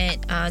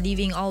net,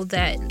 leaving all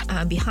that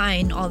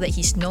behind, all that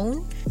he's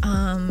known,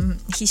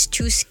 he's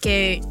too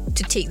scared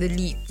to take the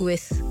leap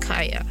with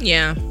Kaya.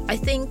 Yeah. I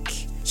think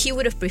he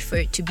would have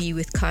preferred to be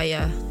with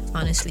Kaya,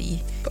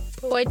 honestly.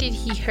 But why did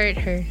he hurt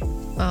her?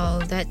 Well,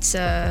 that's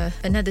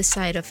another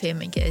side of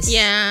him, I guess.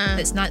 Yeah.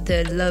 That's not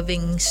the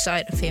loving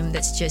side of him.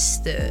 That's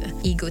just the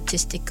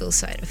egotistical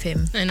side of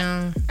him. I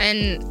know.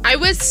 And when I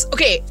was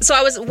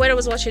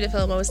watching the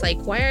film, I was like,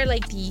 why are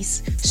like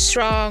these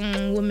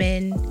strong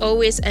women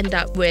always end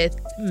up with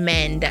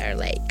men that are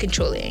like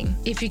controlling?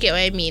 If you get what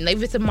I mean. Like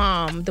with the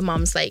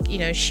mom's like,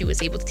 she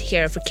was able to take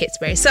care of her kids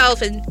by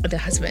herself, and the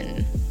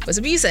husband was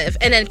abusive.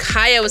 And then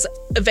Kaya was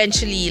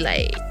eventually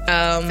like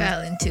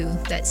fell into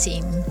that same.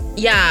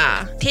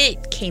 Yeah,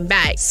 Tate came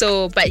back.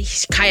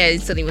 But Kaya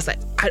instantly was like,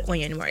 I don't want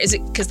you anymore. Is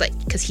it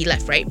because he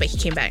left, right? But he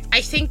came back.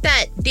 I think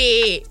that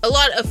a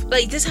lot of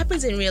like this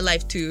happens in real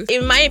life too.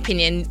 In my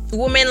opinion,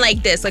 women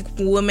like this, like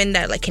women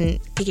that like can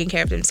taking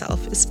care of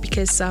themselves, is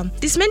because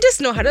these men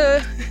just know how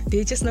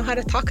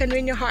to talk and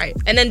win your heart.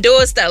 And then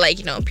those that like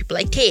people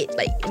like Tate,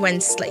 like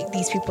once like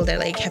these people that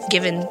like have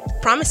given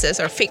promises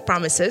or fake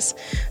promises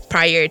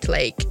prior to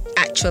like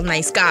actual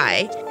nice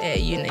guy,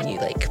 you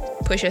like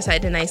push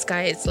aside the nice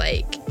guy. It's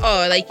like,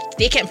 oh, like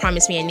they can't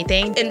promise me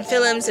anything. In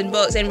films and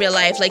books and real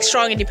life, like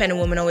strong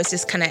independent women always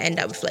just kind of end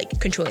up with like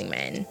controlling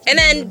men, and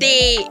then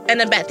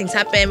bad things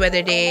happen,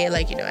 whether they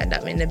like end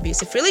up in an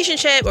abusive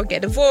relationship or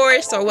get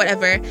divorced or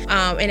whatever,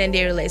 and then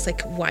they realize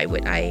like, why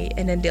would I?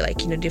 And then they like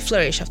they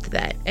flourish after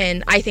that.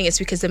 And I think it's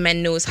because the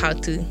man knows how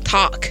to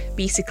talk,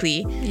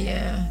 basically.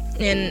 Yeah.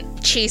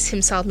 And Chase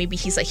himself, maybe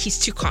he's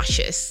too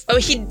cautious. Or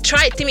he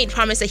tried to make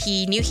promise that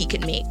he knew he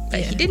could make,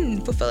 but he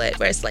didn't fulfill it.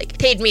 Whereas like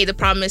Tate made the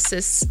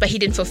promises, but he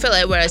didn't fulfill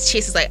it. Whereas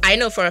Chase is like, I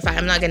know for a fact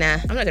I'm not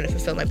gonna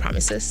fulfill my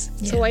promises.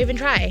 So why even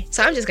try?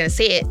 So I'm just gonna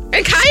say it.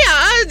 And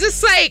Kaya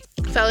just like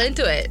fell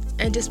into it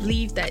and just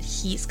believed that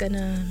he's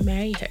gonna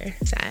marry her.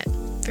 Sad.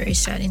 Very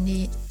sad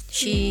indeed.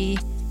 She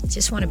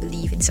just want to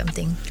believe in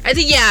something. I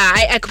think,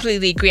 I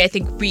completely agree. I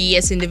think we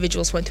as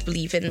individuals want to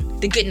believe in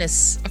the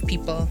goodness of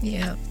people.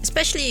 Yeah.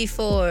 Especially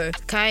for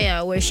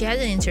Kaya, where she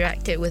hasn't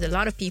interacted with a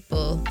lot of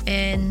people,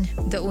 and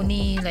the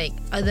only like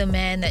other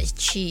man that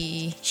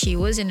she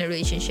was in a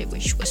relationship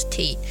with was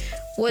Tate,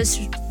 was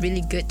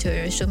really good to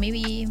her. So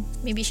maybe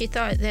she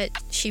thought that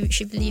she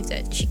believed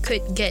that she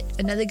could get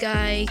another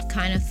guy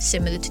kind of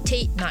similar to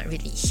Tate, not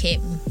really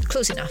him.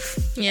 Close enough.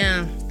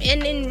 Yeah.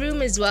 And in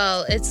Room as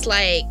well, it's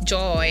like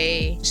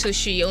Joy. So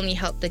she only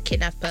helped the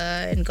kidnapper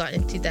and got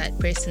into that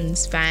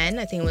person's van.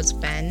 I think it was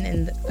van,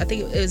 and I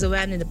think it was a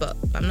van in the book.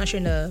 I'm not sure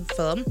in the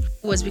film.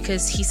 Was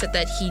because he said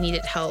that he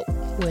needed help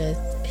with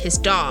his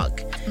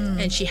dog,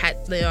 and she had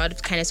out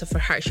of kindness of her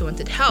heart she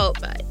wanted help,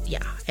 but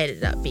yeah,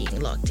 ended up being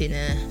locked in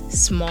a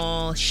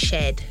small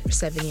shed for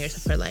 7 years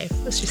of her life.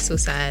 It was just so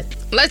sad.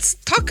 Let's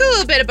talk a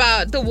little bit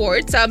about the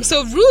awards.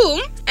 So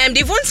Room,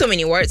 they've won so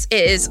many awards.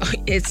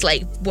 It's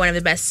like one of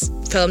the best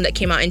film that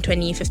came out in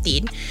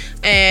 2015,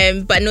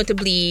 but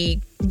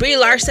notably Brie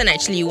Larson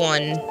actually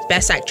won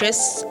Best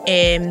Actress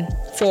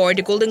for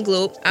the Golden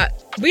Globe.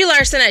 Brie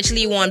Larson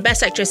actually won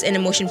Best Actress in a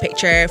Motion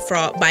Picture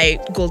by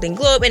Golden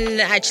Globe, and it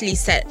actually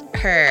set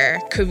her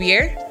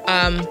career.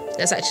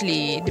 That's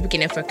actually the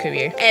beginning of her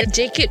career. And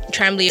Jacob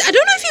Tremblay, I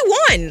don't know if he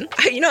won.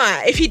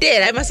 If he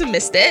did, I must have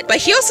missed it. But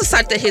he also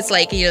started his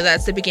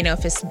that's the beginning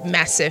of his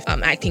massive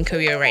acting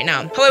career right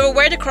now. However,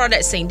 Where the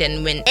Crawdads Sing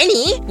didn't win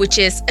any, which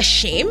is a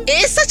shame.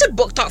 It is such a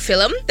book talk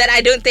film that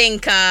I don't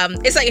think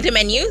it's like The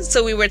Menu.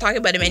 So we were talking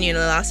about The Menu in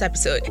the last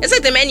episode. It's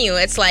like The Menu.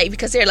 It's like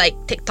because they're like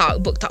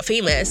TikTok book talk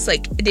famous,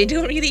 like they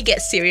don't really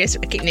get serious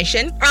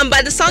recognition.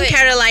 But the song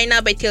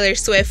Carolina by Taylor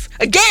Swift,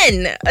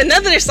 again,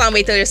 another song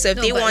by Taylor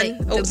Swift, they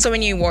won so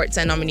many awards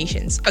and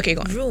nominations. Okay,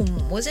 go on.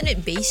 Room, wasn't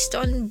it based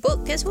on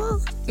book as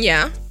well?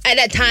 Yeah. At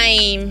that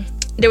time,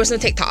 there was no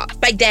TikTok.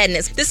 Back then,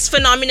 it's this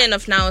phenomenon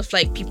of now of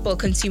like people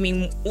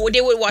consuming,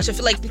 they would watch it,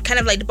 like kind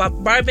of like the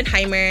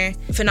Barbenheimer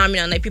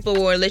phenomenon. Like people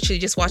were literally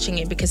just watching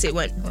it because it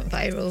went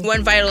viral.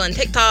 Went viral on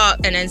TikTok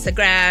and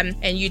Instagram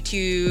and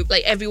YouTube.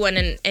 Like everyone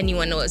and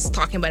anyone was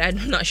talking about it.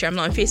 I'm not sure. I'm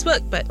not on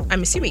Facebook, but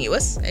I'm assuming it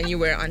was. And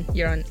you're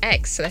on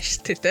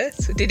X/Twitter.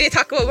 So did they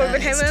talk about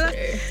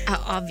Barbenheimer?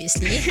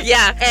 Obviously.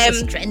 Yeah.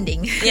 It's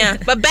trending. Yeah.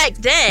 But back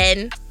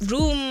then,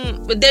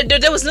 Room,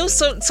 there was no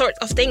sort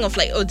of thing of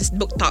like, oh, this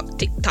book talk,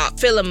 TikTok,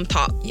 film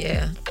talk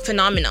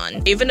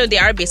phenomenon, even though they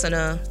are based on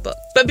a book.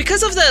 But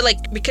because of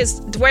because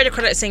Where the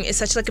Crawdads Sing is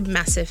such like a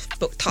massive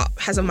book talk,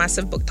 has a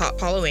massive book talk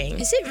following.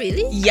 Is it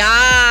really? Yeah.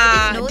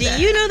 I didn't know that.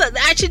 You know that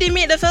actually they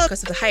made the film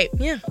because of the hype?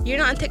 Yeah. You're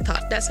not on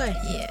TikTok, that's why.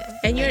 Yeah.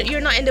 And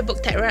you're not in the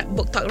book talk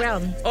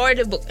realm or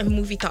the book and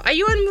movie talk. Are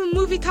you on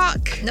movie talk?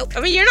 Nope.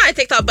 I mean, you're not on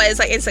TikTok, but it's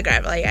like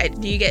Instagram. Like,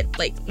 do you get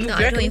like movie No,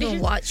 I don't even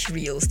watch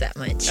reels that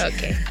much.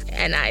 Okay.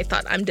 And I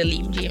thought I'm the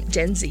lame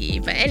Gen Z.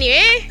 But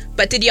anyway,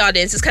 but to the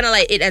audience, it's kind of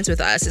like It Ends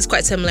With Us. It's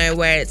quite similar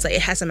where it's like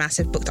it has a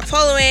massive book talk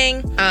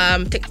following,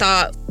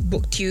 TikTok,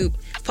 BookTube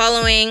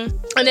following,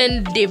 and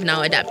then they've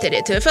now adapted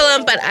it to a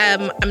film. But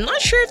I'm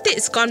not sure if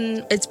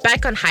it's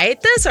back on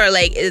hiatus or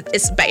like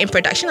it's back in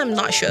production. I'm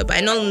not sure, but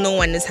I know no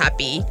one is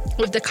happy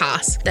with the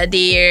cast that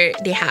they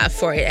have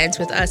for It Ends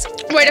With Us.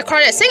 Where the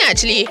Crawdads Sing,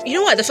 actually, you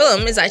know what, the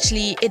film is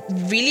actually, it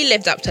really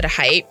lived up to the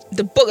hype.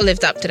 The book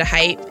lived up to the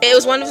hype. It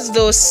was one of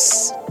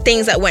those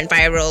things that went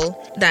viral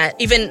that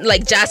even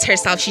like Jazz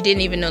herself, she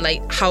didn't even know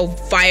like how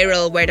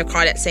viral Where the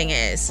Crawdads Sing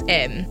is,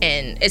 and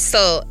it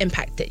still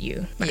impacted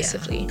you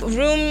massively. Yeah.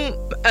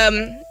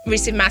 Room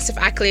received massive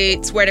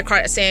accolades. Where the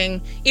Crawdads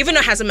Sing, even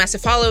though it has a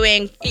massive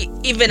following,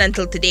 even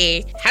until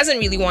today, hasn't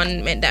really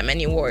won that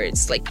many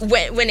awards. Like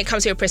when it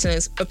comes to your personal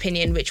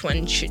opinion, which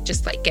one should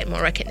just like get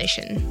more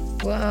recognition?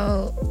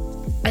 Well,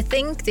 I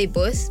think they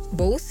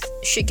both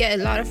should get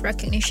a lot of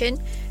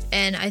recognition.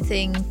 And I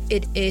think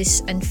it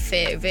is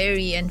unfair,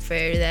 very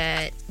unfair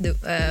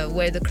that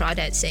Where the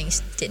Crawdads Sing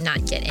did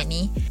not get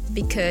any,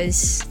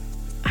 because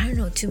I don't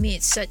know, to me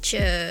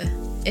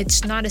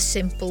it's not a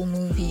simple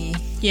movie.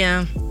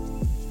 Yeah.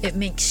 It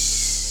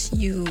makes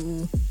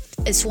you,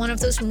 it's one of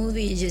those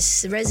movies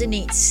just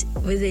resonates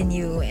within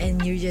you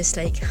and you're just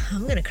like,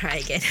 I'm gonna cry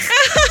again.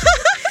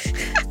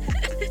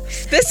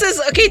 This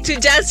is, okay, to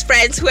Jazz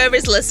friends,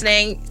 whoever's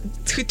listening,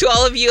 to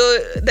all of you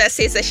that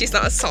says that she's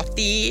not a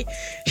softie,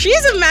 she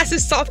is a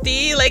massive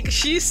softie. Like,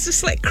 she's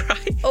just like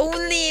crying.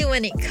 Only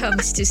when it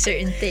comes to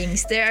certain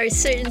things. There are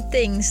certain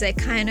things that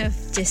kind of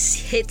just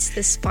hits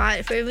the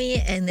spot for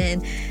me, and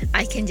then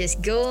I can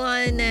just go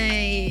on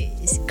a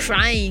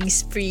crying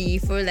spree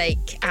for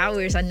like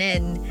hours on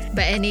end.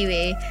 But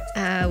anyway,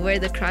 Where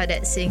the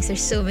Crawdads Sings,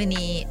 there's so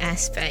many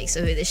aspects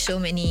of it. There's so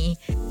many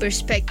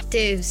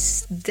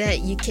perspectives that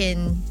you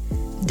can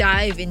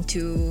dive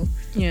into.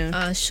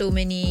 So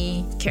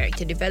many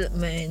character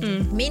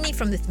development, mainly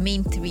from the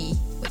main three,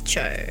 which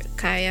are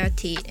Kaya,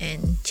 Tate,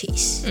 and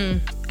Chase.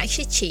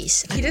 Actually,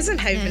 Chase, he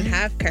doesn't even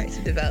have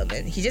character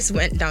development. He just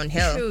went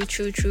downhill.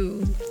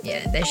 True.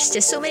 Yeah, there's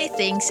just so many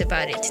things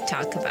about it to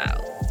talk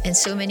about, and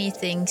so many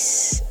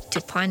things to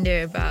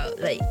ponder about.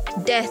 Like,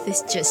 death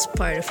is just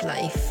part of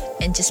life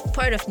and just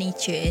part of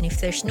nature, and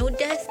if there's no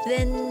death,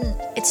 then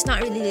it's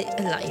not really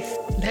a life.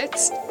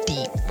 That's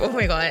deep. Oh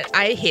my god,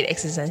 I hate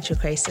existential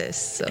crisis.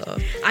 So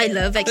I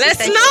love let's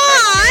existential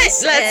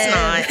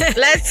not. crisis.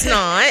 Let's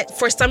not.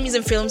 For some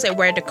reason, films like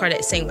Where the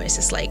Crawdads Sing, where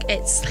it's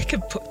like a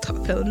book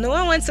top film. No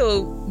one wants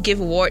to give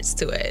awards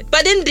to it.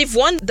 But then they've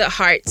won the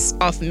hearts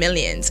of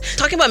millions.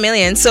 Talking about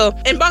millions, so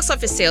in box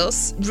office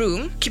sales,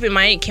 Room, keep in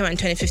mind it came out in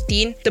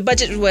 2015. The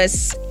budget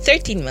was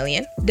 13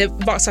 million. The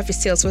box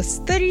office sales was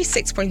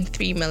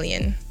 36.3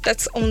 million.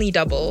 That's only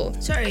double.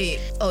 Sorry.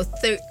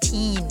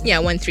 13.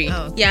 Yeah, 1-3.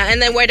 Oh, okay. Yeah, and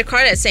then Where the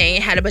Crawdads Sing,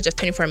 it had a budget of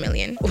 24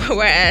 million.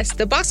 Whereas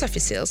the box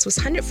office sales was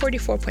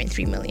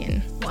 144.3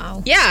 million.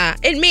 Wow. Yeah,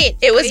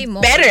 it was Way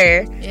more.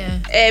 better. Yeah.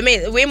 It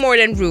made way more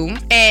than Room.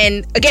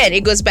 And again,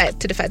 it goes back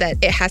to the fact that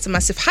it has a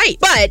massive hype.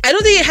 But I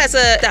don't think it has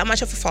that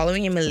much of a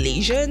following in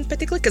Malaysia in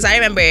particular. Because I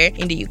remember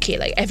in the UK,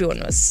 like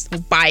everyone was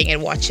buying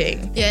and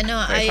watching. Yeah,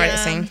 no, Where the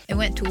Crawdads Sing. I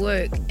went to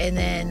work and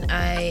then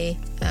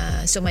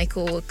so my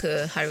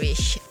coworker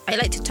Harish, I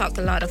like to talk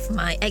a lot of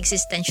my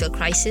existential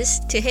crisis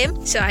to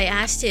him. So I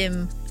asked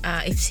him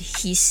if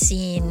he's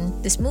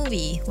seen this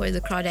movie Where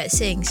the Crawdad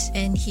Sings,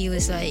 and he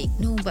was like,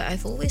 no, but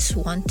I've always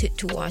wanted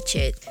to watch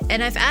it.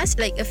 And I've asked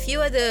like a few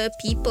other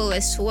people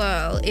as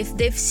well if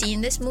they've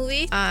seen this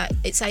movie.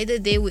 It's either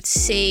they would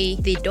say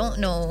they don't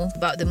know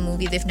about the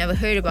movie, they've never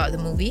heard about the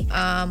movie,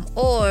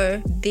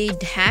 or they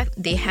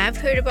have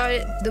heard about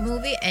it, the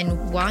movie,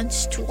 and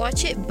wants to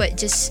watch it but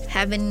just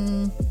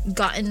haven't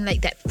gotten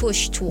like that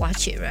push to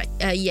watch it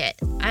yet.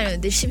 I don't know,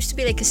 there seems to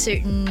be like a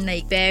certain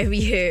like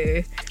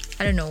barrier.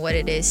 I don't know what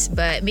it is,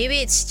 but maybe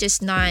it's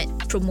just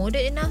not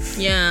promoted enough.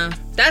 Yeah,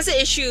 that's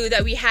the issue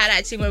that we had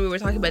actually when we were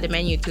talking about the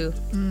menu too.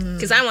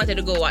 Because I wanted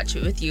to go watch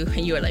it with you,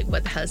 and you were like,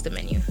 "What the hell is the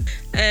menu?"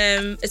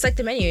 It's like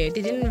the menu.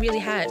 They didn't really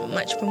have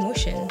much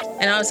promotion,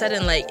 and all of a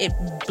sudden, like it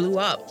blew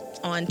up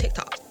on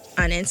TikTok,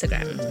 on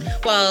Instagram.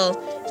 Well,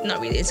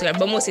 not really Instagram,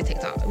 but mostly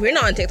TikTok. We're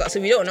not on TikTok, so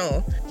we don't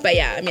know. But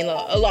yeah, I mean,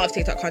 a lot of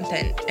TikTok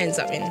content ends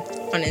up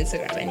on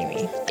Instagram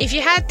anyway. If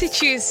you had to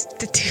choose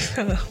the two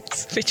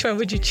films, which one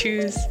would you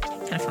choose?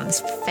 Kind of on the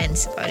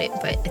fence about it,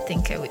 but I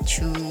think I would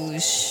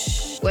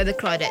choose Where the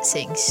Crawdad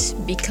Sings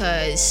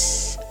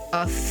because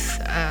of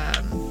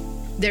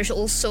there's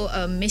also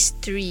a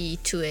mystery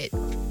to it.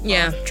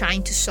 Yeah, of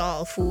trying to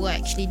solve who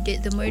actually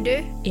did the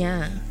murder.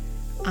 Yeah.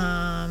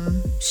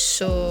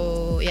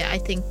 So yeah, I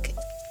think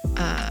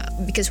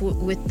because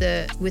with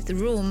the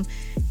Room,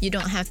 you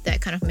don't have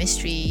that kind of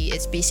mystery.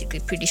 It's basically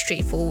pretty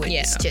straightforward.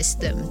 Yeah. It's just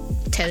them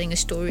telling a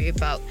story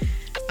about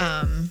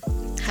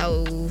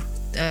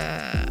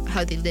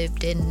how they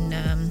lived in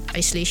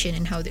isolation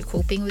and how they're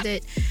coping with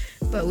it.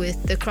 But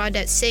with the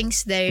Crawdad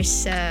Sings,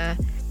 there's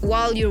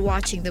while you're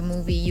watching the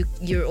movie,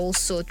 you're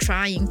also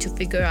trying to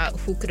figure out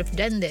who could have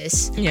done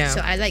this. Yeah.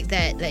 So I like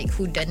that, like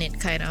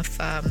whodunit kind of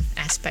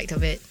aspect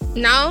of it.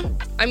 Now,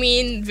 I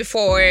mean,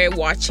 before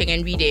watching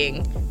and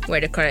reading Where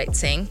the Crawdads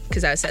Sing,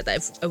 because I said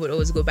that I would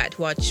always go back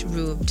to watch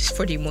Room just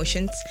for the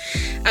emotions.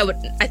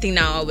 I think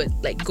now I would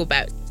like go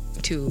back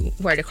to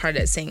Where the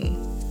Crawdads Sing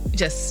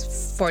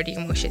just for the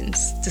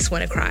emotions. Just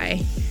want to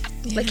cry.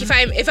 Yeah. Like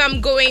if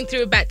I'm going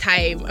through a bad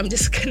time, I'm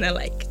just gonna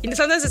like,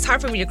 sometimes it's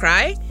hard for me to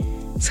cry.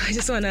 So I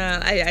just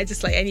wanna, I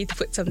need to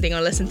put something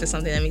or listen to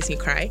something that makes me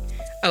cry.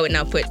 I would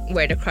now put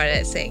Where the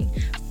Crawdads Sing.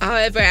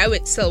 However, I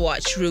would still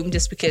watch Room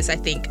just because I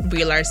think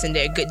Brie Larson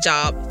did a good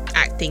job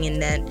acting in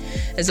that,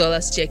 as well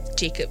as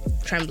Jacob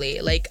Tremblay.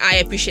 Like, I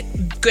appreciate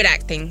good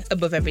acting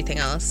above everything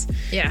else.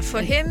 Yeah,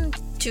 for him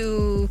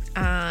to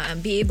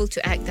be able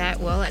to act that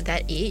well at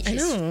that age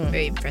is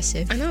very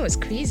impressive. I know, it's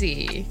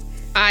crazy.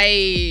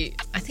 I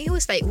think it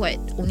was like, what,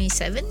 only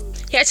 7?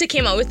 He actually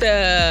came out with the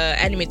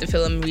animated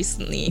film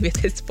recently with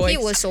his voice. He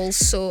was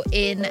also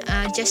in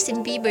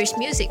Justin Bieber's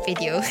music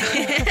video.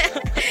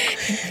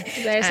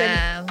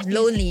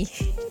 Lonely.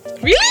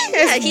 Really?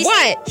 Yeah,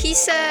 what?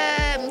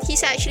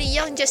 He's actually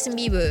young Justin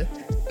Bieber.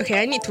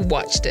 Okay, I need to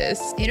watch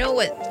this. You know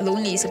what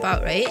Lonely is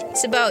about, right?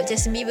 It's about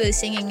Justin Bieber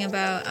singing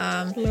about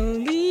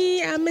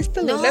Lonely, I'm Mr.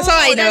 Lonely. No, that's all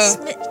I know.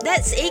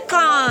 That's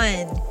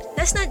Akon.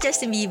 That's not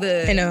Justin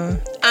Bieber. I know.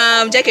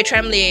 Jacob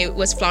Tremblay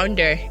was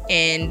Flounder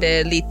in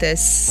the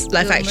latest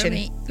live action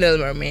Little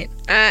Mermaid.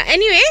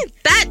 Anyway,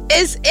 that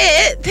is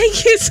it.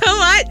 Thank you so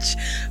much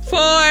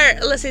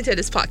for listening to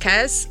this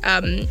podcast.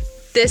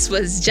 This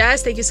was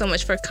Jazz. Thank you so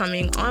much for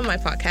coming on my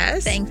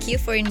podcast. Thank you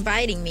for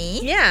inviting me.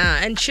 Yeah,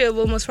 and sure,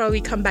 we'll most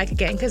probably come back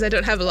again because I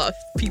don't have a lot of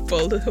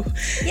people.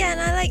 Yeah, and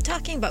I like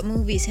talking about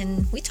movies,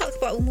 and we talk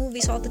about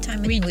movies all the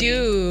time. We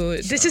do.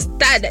 This is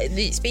that.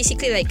 It's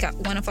basically like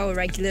one of our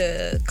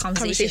regular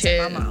conversations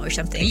with Mama or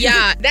something.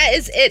 Yeah, that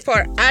is it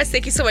for us.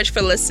 Thank you so much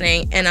for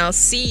listening, and I'll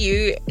see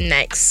you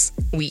next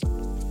week.